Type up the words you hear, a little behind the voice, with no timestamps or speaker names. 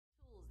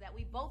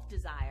both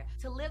desire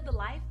to live the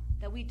life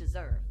that we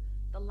deserve,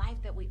 the life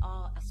that we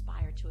all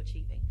aspire to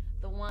achieving,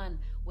 the one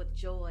with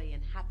joy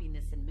and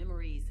happiness and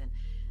memories and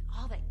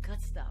all that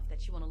good stuff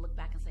that you want to look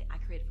back and say, I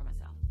created for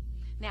myself.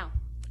 Now,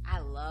 I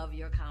love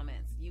your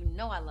comments. You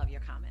know I love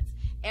your comments.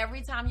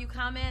 Every time you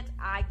comment,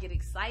 I get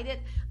excited.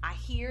 I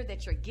hear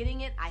that you're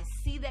getting it. I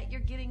see that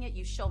you're getting it.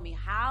 You show me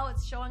how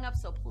it's showing up,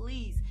 so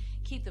please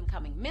keep them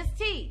coming. Miss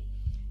T,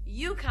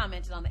 you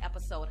commented on the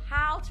episode,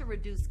 How to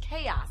Reduce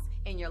Chaos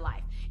in Your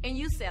Life. And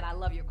you said, I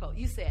love your quote.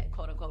 You said,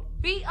 quote unquote,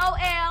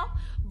 BOL,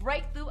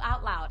 breakthrough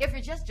out loud. If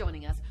you're just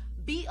joining us,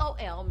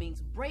 BOL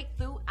means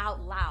breakthrough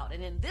out loud.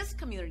 And in this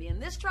community, in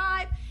this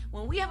tribe,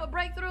 when we have a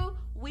breakthrough,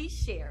 we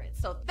share it.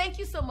 So thank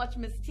you so much,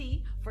 Ms.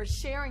 T, for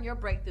sharing your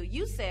breakthrough.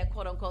 You said,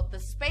 quote unquote, the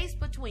space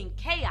between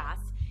chaos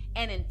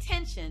and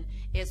intention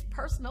is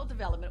personal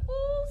development.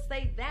 Ooh,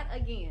 say that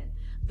again.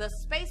 The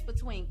space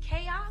between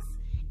chaos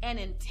and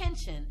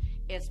intention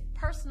is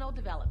personal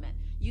development.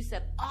 You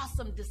said,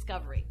 awesome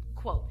discovery,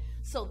 quote.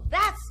 So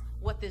that's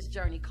what this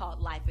journey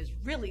called life is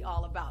really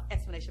all about,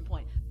 exclamation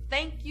point.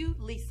 Thank you,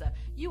 Lisa.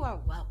 You are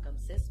welcome,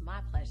 sis. My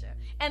pleasure.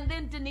 And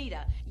then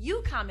Danita,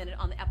 you commented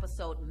on the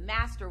episode,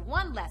 Master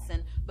One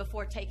Lesson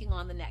Before Taking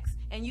on the Next.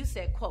 And you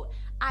said, quote,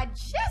 I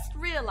just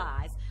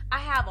realized I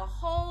have a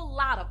whole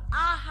lot of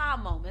aha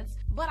moments,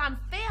 but I'm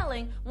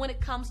failing when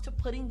it comes to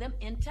putting them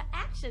into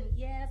action.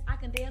 Yes, I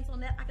can dance on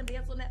that. I can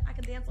dance on that. I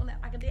can dance on that.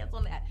 I can dance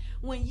on that.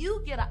 When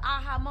you get an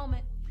aha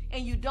moment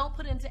and you don't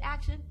put it into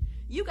action,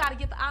 you got to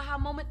get the aha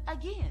moment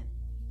again.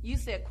 You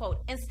said,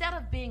 quote, instead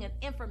of being an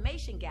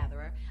information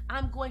gatherer,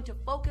 I'm going to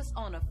focus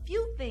on a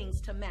few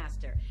things to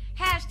master.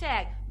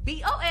 Hashtag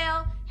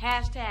BOL,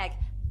 hashtag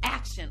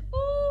action.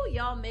 Ooh,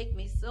 y'all make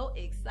me so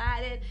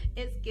excited.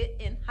 It's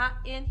getting hot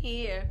in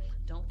here.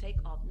 Don't take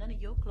off none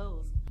of your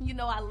clothes. You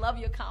know I love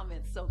your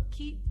comments, so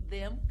keep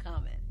them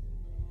coming.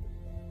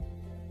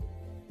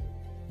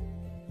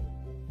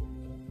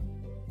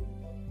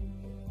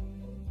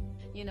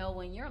 You know,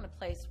 when you're in a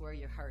place where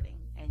you're hurting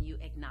and you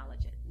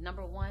acknowledge it,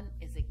 number one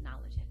is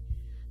acknowledge it.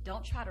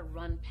 Don't try to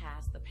run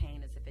past the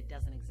pain as if it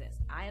doesn't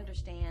exist. I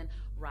understand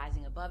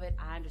rising above it.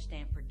 I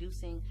understand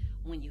producing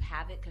when you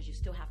have it, because you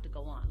still have to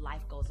go on.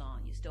 Life goes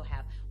on. You still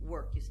have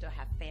work. You still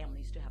have family.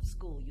 You still have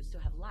school. You still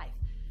have life.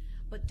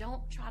 But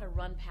don't try to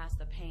run past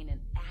the pain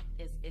and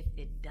act as if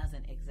it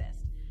doesn't exist.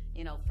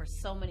 You know, for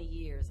so many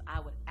years,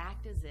 I would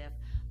act as if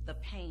the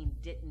pain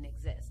didn't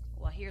exist.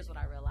 Well, here's what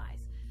I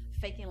realized.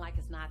 Faking like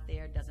it's not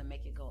there doesn't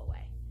make it go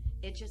away.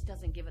 It just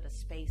doesn't give it a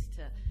space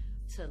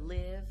to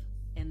live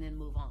and then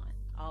move on.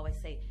 I always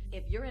say,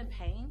 if you're in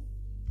pain,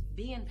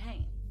 be in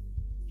pain.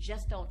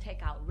 Just don't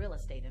take out real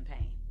estate in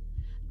pain.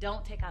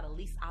 Don't take out a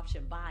lease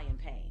option buy in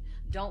pain.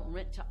 Don't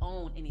rent to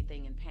own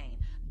anything in pain.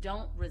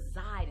 Don't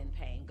reside in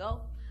pain.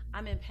 Go,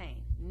 I'm in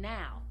pain.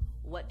 Now,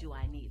 what do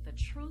I need? The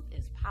truth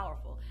is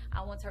powerful.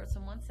 I once heard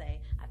someone say,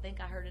 I think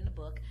I heard in the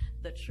book,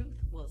 the truth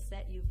will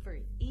set you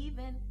free,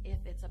 even if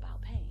it's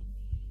about pain.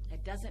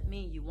 It doesn't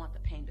mean you want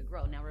the pain to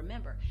grow. Now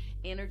remember,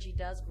 energy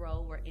does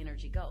grow where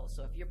energy goes.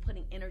 So if you're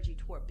putting energy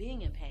toward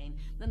being in pain,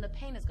 then the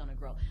pain is going to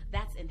grow.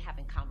 That's in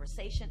having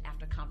conversation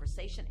after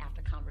conversation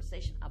after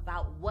conversation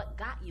about what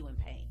got you in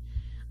pain.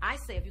 I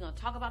say if you're going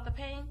to talk about the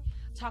pain,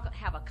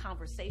 have a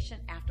conversation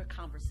after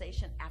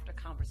conversation after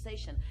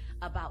conversation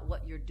about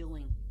what you're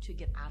doing to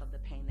get out of the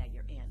pain that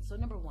you're in. So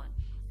number one,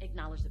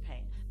 acknowledge the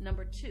pain.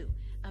 Number two,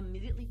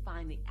 immediately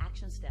find the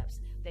action steps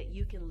that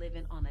you can live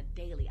in on a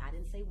daily, I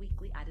didn't say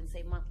weekly, I didn't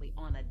say monthly,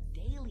 on a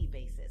daily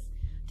basis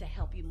to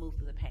help you move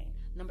through the pain.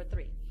 Number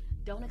three,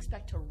 don't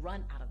expect to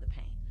run out of the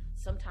pain.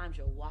 Sometimes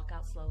you'll walk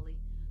out slowly.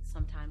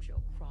 Sometimes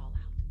you'll crawl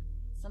out.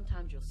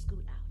 Sometimes you'll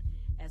scoot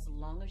out. As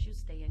long as you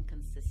stay in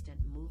consistent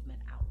movement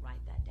out,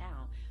 write that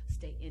down.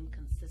 Stay in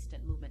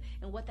consistent movement.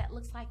 And what that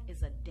looks like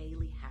is a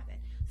daily habit.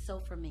 So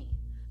for me,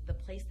 the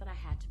place that I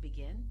had to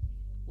begin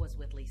was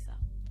with Lisa.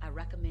 I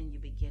recommend you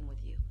begin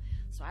with you.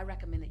 So I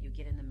recommend that you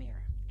get in the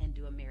mirror and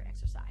do a mirror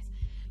exercise.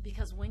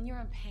 Because when you're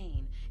in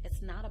pain,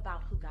 it's not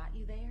about who got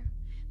you there,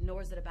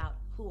 nor is it about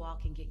who all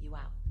can get you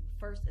out.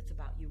 First, it's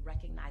about you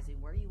recognizing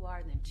where you are,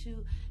 and then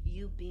two,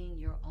 you being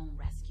your own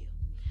rescue.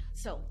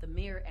 So the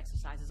mirror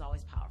exercise is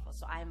always powerful.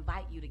 So I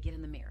invite you to get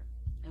in the mirror.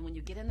 And when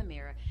you get in the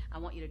mirror, I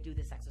want you to do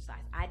this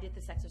exercise. I did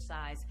this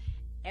exercise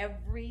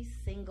every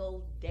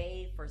single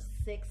day for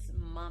 6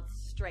 months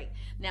straight.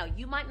 Now,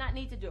 you might not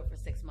need to do it for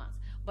 6 months,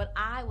 but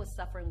I was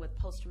suffering with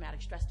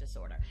post-traumatic stress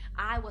disorder.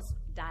 I was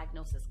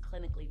diagnosed as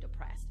clinically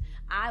depressed.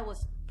 I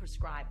was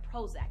prescribed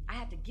Prozac. I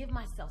had to give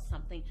myself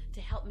something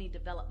to help me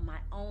develop my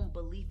own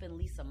belief in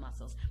Lisa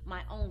muscles,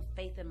 my own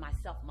faith in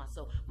myself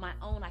muscle, my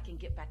own I can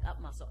get back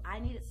up muscle. I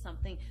needed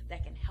something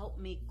that can help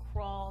me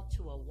crawl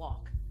to a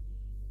walk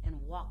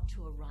and walk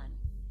to a run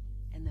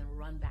and then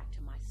run back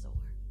to my soar.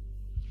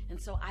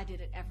 And so I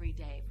did it every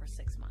day for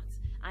 6 months.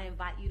 I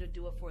invite you to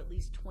do it for at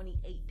least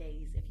 28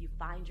 days if you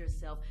find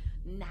yourself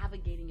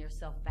navigating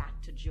yourself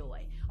back to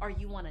joy, or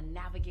you want to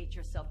navigate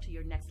yourself to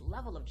your next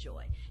level of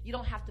joy. You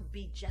don't have to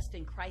be just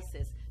in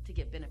crisis to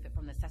get benefit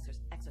from this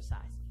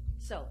exercise.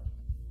 So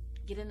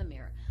get in the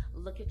mirror,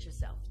 look at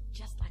yourself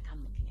just like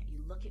I'm looking at you.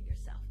 Look at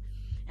yourself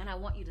And I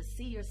want you to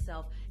see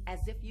yourself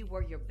as if you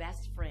were your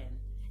best friend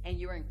and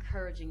you're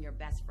encouraging your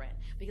best friend.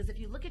 Because if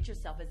you look at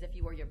yourself as if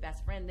you were your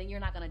best friend, then you're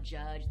not going to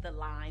judge the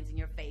lines in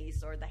your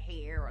face or the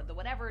hair or the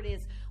whatever it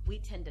is we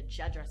tend to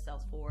judge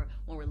ourselves for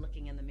when we're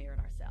looking in the mirror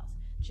at ourselves.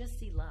 Just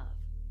see love.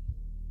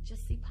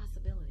 Just see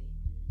possibility.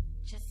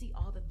 Just see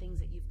all the things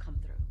that you've come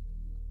through.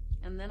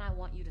 And then I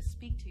want you to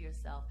speak to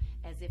yourself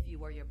as if you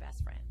were your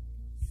best friend.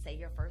 Say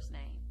your first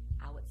name.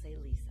 I would say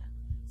Lisa.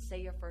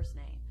 Say your first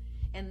name.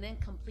 And then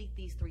complete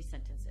these 3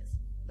 sentences.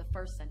 The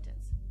first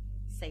sentence,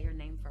 say your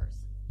name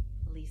first.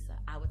 Lisa.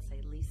 I would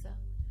say, Lisa,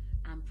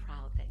 I'm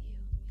proud that you.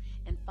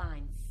 And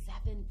find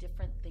 7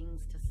 different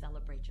things to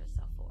celebrate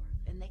yourself for.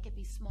 And they could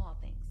be small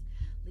things.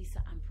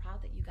 Lisa, I'm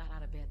proud that you got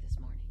out of bed this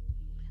morning.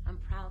 I'm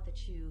proud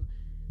that you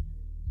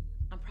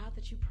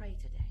prayed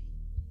today.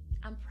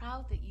 I'm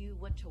proud that you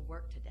went to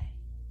work today.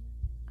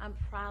 I'm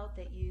proud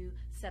that you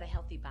set a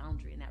healthy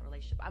boundary in that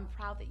relationship. I'm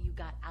proud that you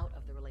got out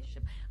of the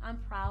relationship. I'm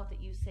proud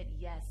that you said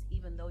yes,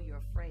 even though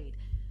you're afraid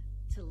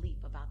to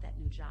leap about that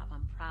new job.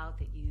 I'm proud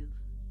that you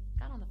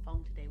got on the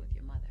phone today with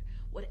your mother.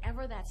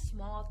 Whatever that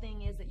small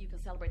thing is that you can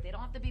celebrate. They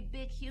don't have to be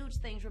big, huge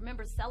things.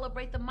 Remember,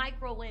 celebrate the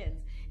micro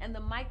wins. And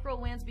the micro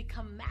wins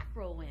become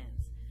macro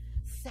wins.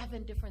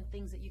 7 different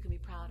things that you can be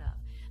proud of.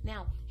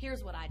 Now,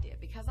 here's what I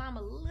did. Because I'm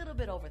a little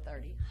bit over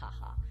 30,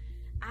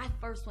 I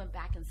first went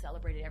back and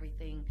celebrated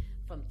everything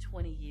from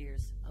 20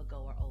 years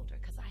ago or older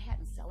because I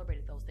hadn't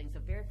celebrated those things. The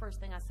very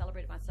first thing I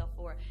celebrated myself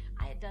for,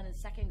 I had done in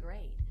 2nd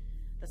grade.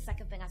 The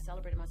second thing I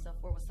celebrated myself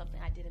for was something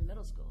I did in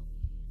middle school.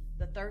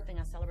 The third thing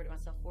I celebrated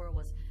myself for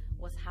was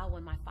how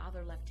when my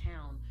father left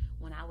town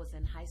when I was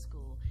in high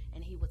school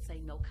and he would say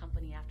no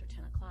company after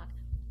 10 o'clock.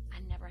 I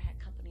never had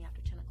company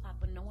after 10 o'clock,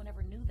 but no one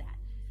ever knew that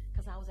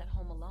because I was at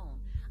home alone.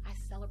 I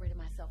celebrated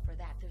myself for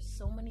that. There's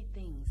so many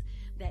things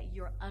that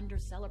you're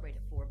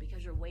under-celebrated for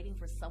because you're waiting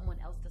for someone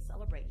else to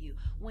celebrate you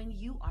when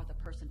you are the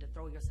person to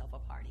throw yourself a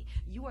party.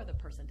 You are the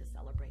person to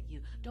celebrate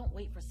you. Don't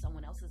wait for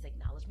someone else's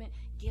acknowledgement.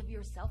 Give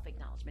yourself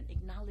acknowledgement.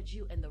 Acknowledge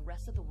you, and the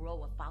rest of the world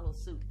will follow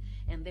suit,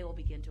 and they will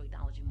begin to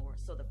acknowledge you more.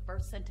 So the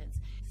first sentence,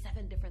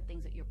 7 different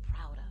things that you're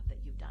proud of that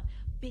you've done.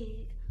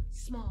 Big,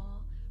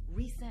 small,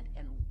 recent,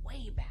 and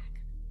way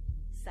back.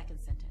 Second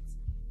sentence,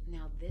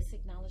 now this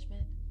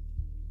acknowledgement,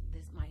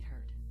 this might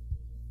hurt.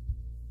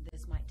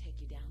 This might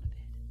take you down a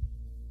bit.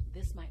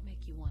 This might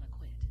make you want to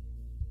quit.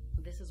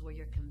 This is where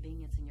your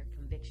convenience and your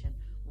conviction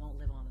won't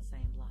live on the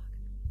same block.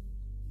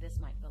 This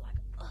might feel like,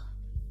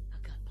 a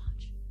gut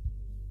punch.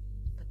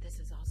 But this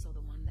is also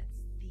the one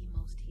that's the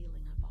most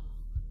healing of all.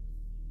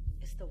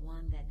 It's the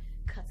one that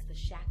cuts the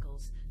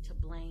shackles to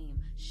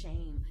blame,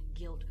 shame,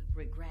 guilt,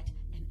 regret,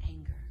 and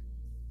anger.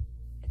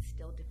 It's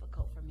still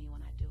difficult for me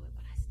when I do it,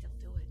 but I still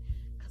do it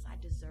because I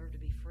deserve to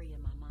be free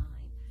in my mind.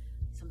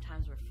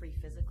 Sometimes we're free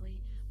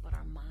physically, but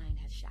our mind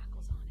has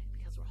shackles on it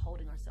because we're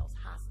holding ourselves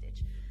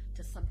hostage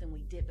to something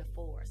we did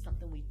before,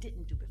 something we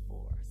didn't do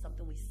before,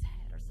 something we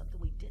said, or something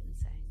we didn't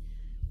say.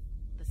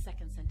 The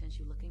second sentence,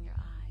 you look in your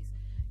eyes,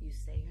 you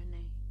say your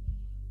name,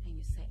 and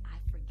you say, I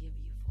forgive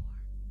you for.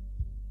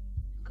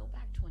 Go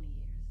back 20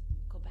 years,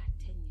 go back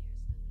 10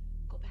 years,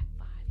 go back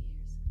 5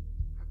 years,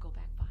 or go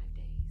back 5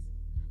 days.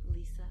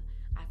 Lisa,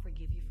 I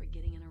forgive you for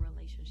getting in a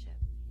relationship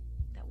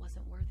that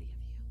wasn't worthy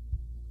of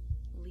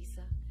you.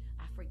 Lisa,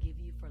 I forgive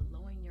you for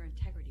lowering your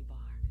integrity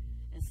bar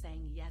and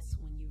saying yes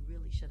when you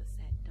really should have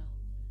said no.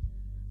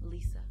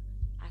 Lisa,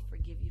 I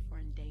forgive you for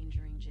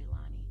endangering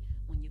Jelani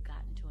when you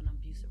got into an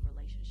abusive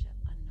relationship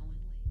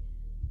unknowingly.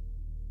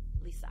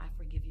 Lisa, I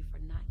forgive you for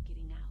not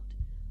getting out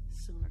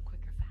sooner,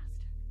 quicker,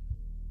 faster.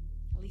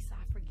 Lisa,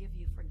 I forgive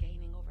you for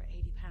gaining over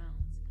 80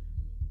 pounds,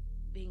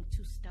 being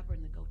too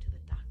stubborn to go to the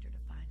doctor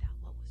to find out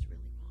what was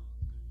really wrong.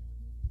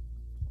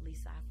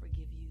 Lisa, I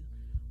forgive you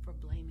for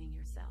blaming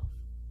yourself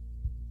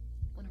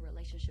when a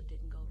relationship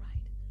didn't go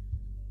right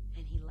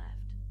and he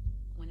left,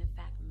 when in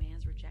fact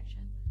man's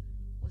rejection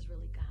was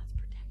really God's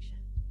protection.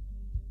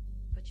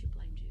 But you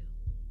blamed you.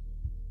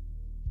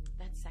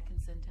 That second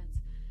sentence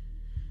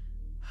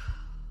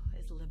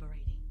is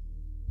liberating,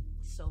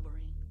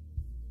 sobering,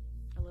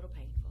 a little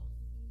painful,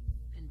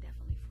 and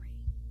definitely free.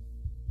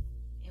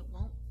 It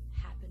won't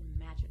happen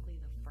magically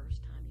the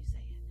first time you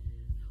say it,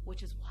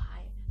 which is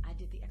why I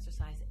did the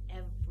exercise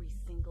every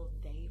single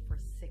day for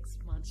 6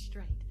 months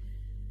straight.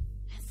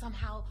 And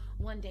somehow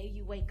one day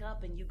you wake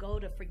up and you go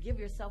to forgive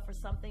yourself for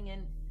something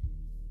and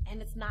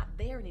it's not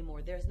there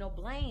anymore. There's no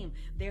blame.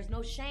 There's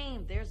no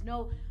shame. There's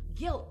no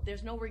guilt.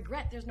 There's no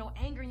regret. There's no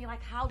anger. And you're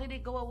like, how did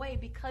it go away?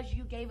 Because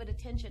you gave it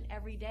attention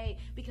every day.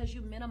 Because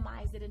you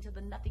minimized it into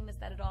the nothingness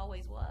that it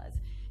always was.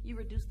 You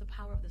reduced the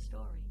power of the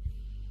story.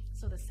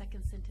 So the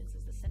second sentence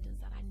is the sentence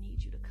that I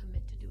need you to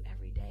commit to do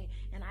every day.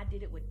 And I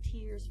did it with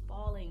tears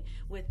falling,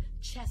 with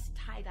chest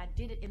tight. I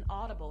did it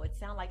inaudible. It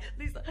sounded like,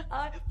 Lisa,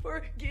 I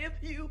forgive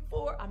you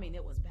for.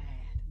 It was bad.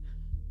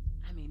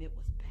 It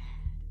was bad.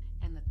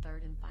 And the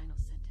third and final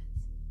sentence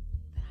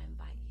that I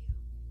invite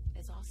you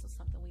is also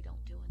something we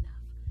don't do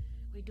enough.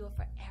 We do it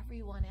for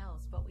everyone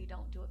else, but we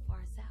don't do it for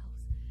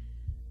ourselves.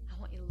 I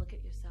want you to look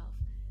at yourself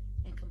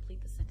and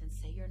complete the sentence.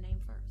 Say your name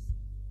first.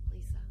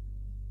 Lisa,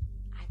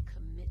 I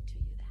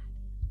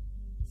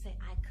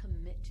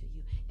commit to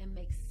you and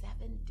make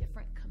 7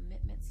 different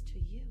commitments to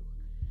you.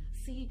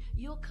 See,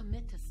 you'll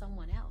commit to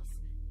someone else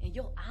and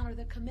you'll honor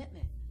the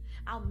commitment.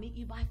 I'll meet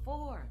you by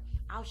 4.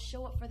 I'll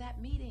show up for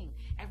that meeting.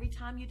 Every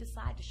time you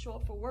decide to show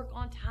up for work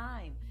on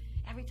time,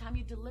 every time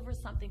you deliver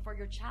something for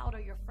your child or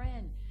your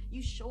friend,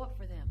 you show up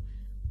for them.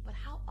 But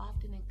how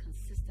often and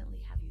consistently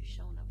have you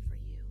shown up for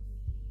you?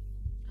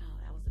 Oh,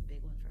 that was a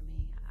big one for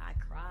me. I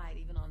cried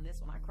even on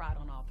this one. I cried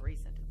on all 3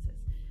 sentences.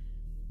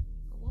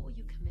 But what will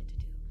you commit to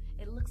do?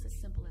 It looks as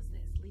simple as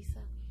this. Lisa,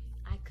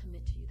 I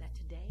commit to you that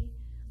today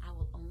I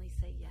will only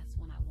say yes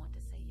when I want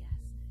to say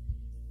yes.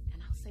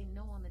 And I'll say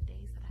no on the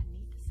days that I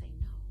need to say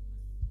no.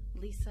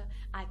 Lisa,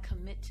 I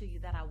commit to you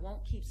that I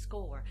won't keep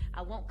score.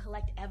 I won't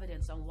collect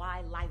evidence on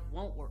why life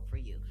won't work for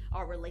you,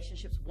 or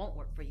relationships won't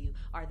work for you,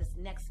 or this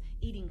next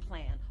eating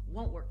plan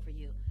won't work for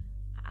you.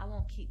 I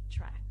won't keep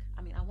track.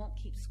 I won't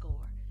keep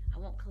score. I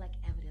won't collect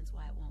evidence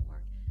why it won't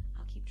work.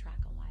 I'll keep track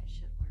on why it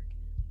should work.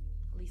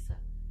 Lisa,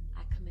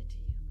 I commit to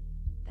you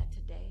that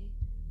today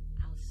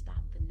I'll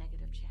stop the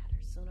negative chatter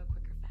sooner,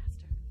 quicker,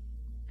 faster.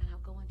 And I'll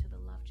go into the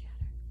love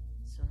chatter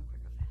sooner,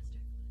 quicker, faster.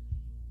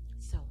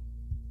 So,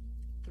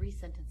 3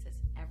 sentences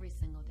every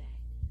single day.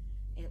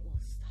 It will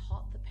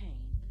halt the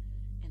pain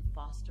and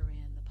foster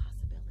in the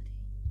possibility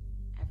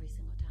every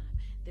single time.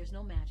 There's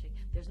no magic.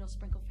 There's no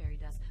sprinkle fairy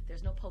dust.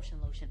 There's no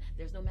potion lotion.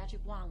 There's no magic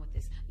wand with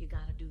this. You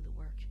got to do the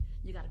work.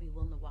 You got to be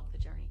willing to walk the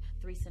journey.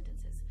 3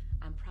 sentences.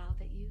 I'm proud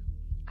that you,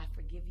 I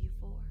forgive you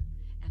for,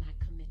 and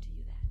I commit to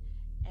you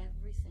that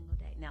every single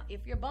day. Now,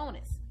 if you're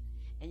bonus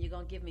and you're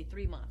going to give me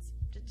 3 months,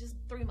 just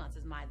 3 months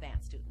is my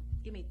advanced student.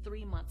 Give me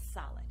 3 months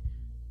solid.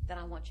 Then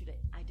I want you to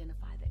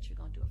identify that you're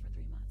going to do it for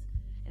 3 months.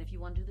 And if you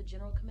want to do the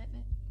general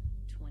commitment,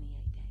 28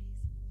 days.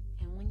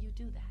 And when you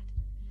do that,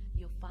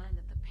 you'll find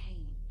that the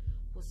pain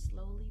will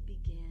slowly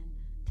begin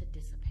to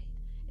dissipate.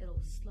 It'll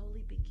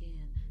slowly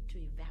begin to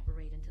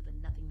evaporate into the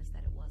nothingness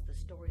that it was, the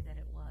story that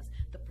it was,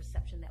 the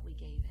perception that we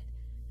gave it.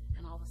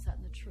 And all of a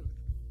sudden, the truth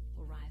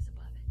will rise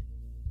above it.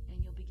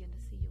 And you'll begin to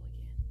see you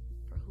again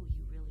for who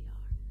you really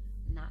are.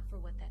 Not for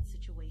what that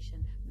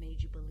situation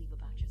made you believe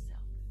about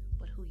yourself,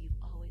 but who you've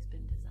always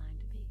been designed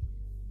to be.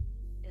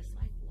 It's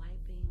like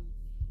wiping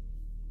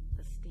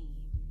the steam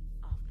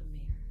off the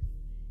mirror,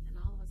 and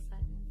all of a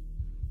sudden,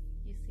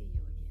 you see you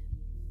again,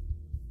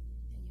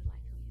 and you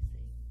like who you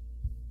see.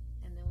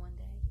 And then one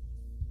day,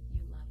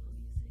 you love who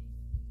you see.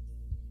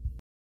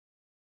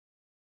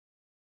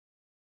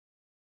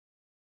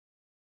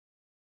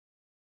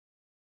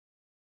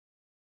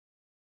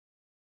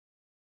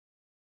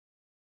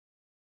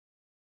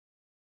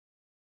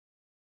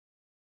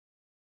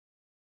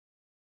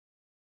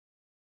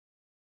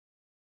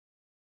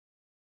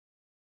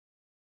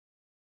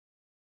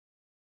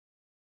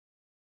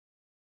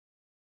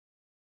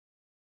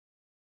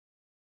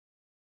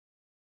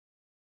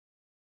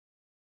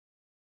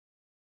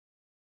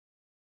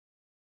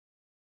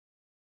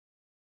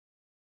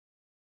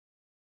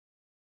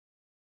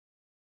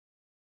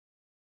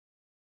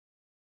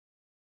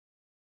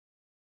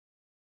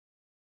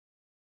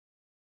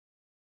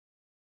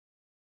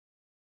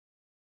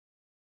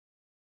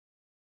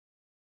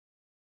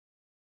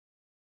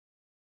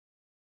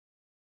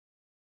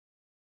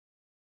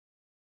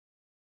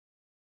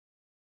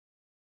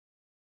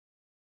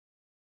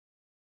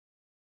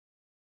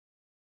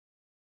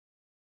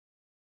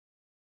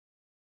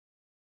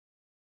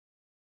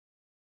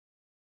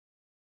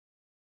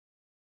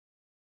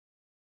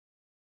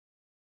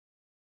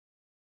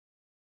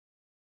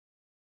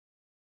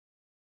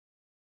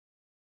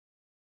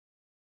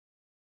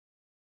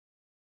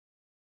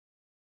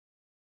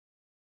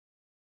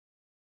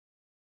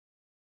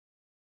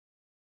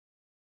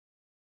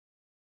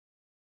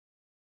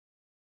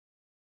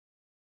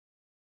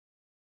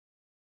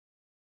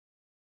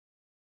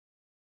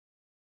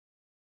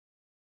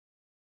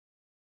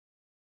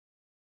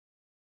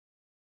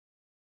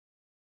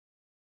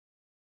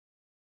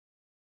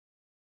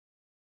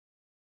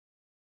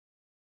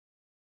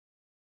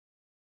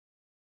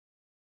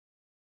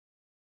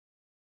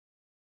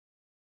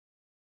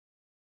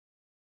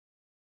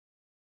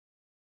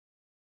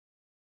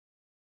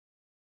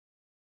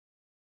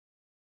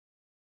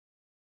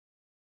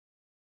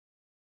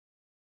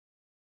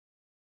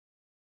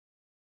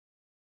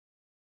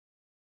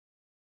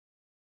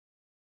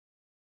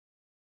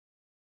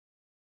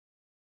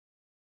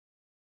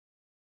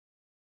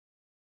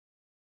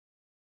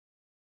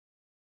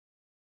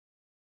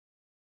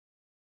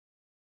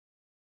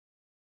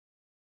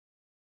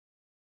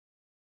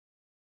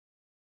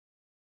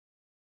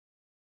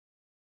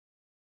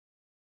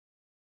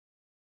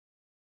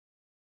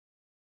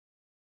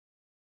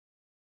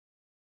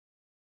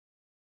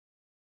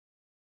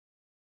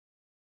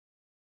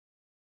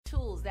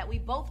 Tools that we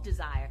both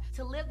desire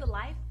to live the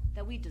life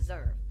that we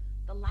deserve,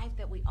 the life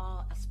that we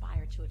all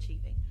aspire to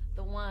achieving,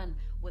 the one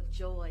with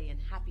joy and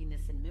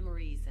happiness and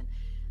memories and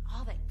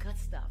all that good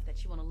stuff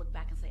that you want to look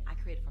back and say, I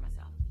created for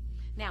myself.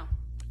 Now,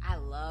 I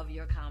love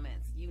your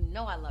comments. You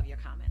know I love your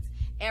comments.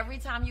 Every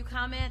time you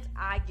comment,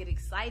 I get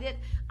excited.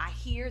 I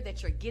hear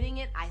that you're getting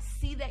it. I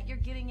see that you're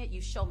getting it. You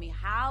show me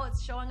how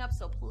it's showing up,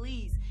 so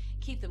please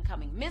keep them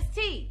coming. Miss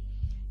T,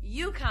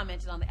 you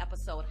commented on the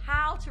episode,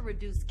 How to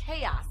Reduce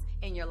Chaos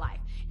in Your Life.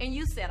 And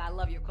you said, I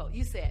love your quote.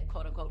 You said,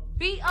 quote unquote,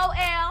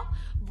 BOL,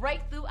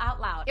 breakthrough out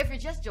loud. If you're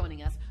just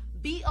joining us,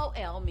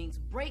 BOL means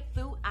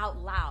breakthrough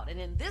out loud. And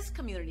in this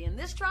community, in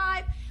this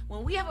tribe,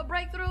 when we have a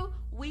breakthrough,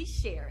 we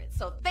share it.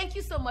 So thank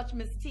you so much,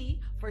 Miss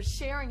T, for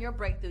sharing your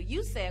breakthrough.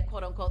 You said,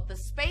 quote unquote, the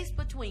space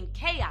between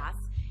chaos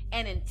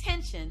and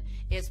intention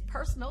is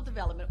personal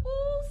development.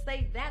 Ooh,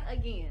 say that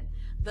again.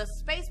 The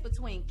space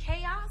between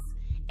chaos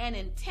and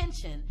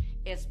intention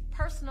is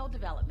personal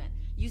development.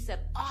 You said,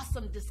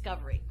 awesome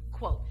discovery,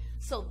 quote.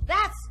 So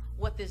that's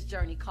what this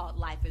journey called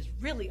life is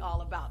really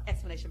all about,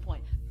 exclamation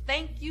point.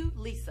 Thank you,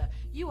 Lisa.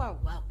 You are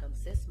welcome,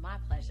 sis. My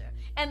pleasure.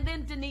 And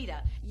then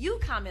Danita, you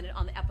commented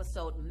on the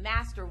episode,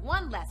 Master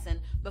one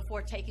lesson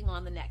before taking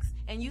on the next.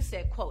 And you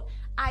said, quote,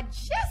 I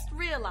just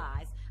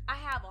realized I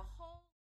have a whole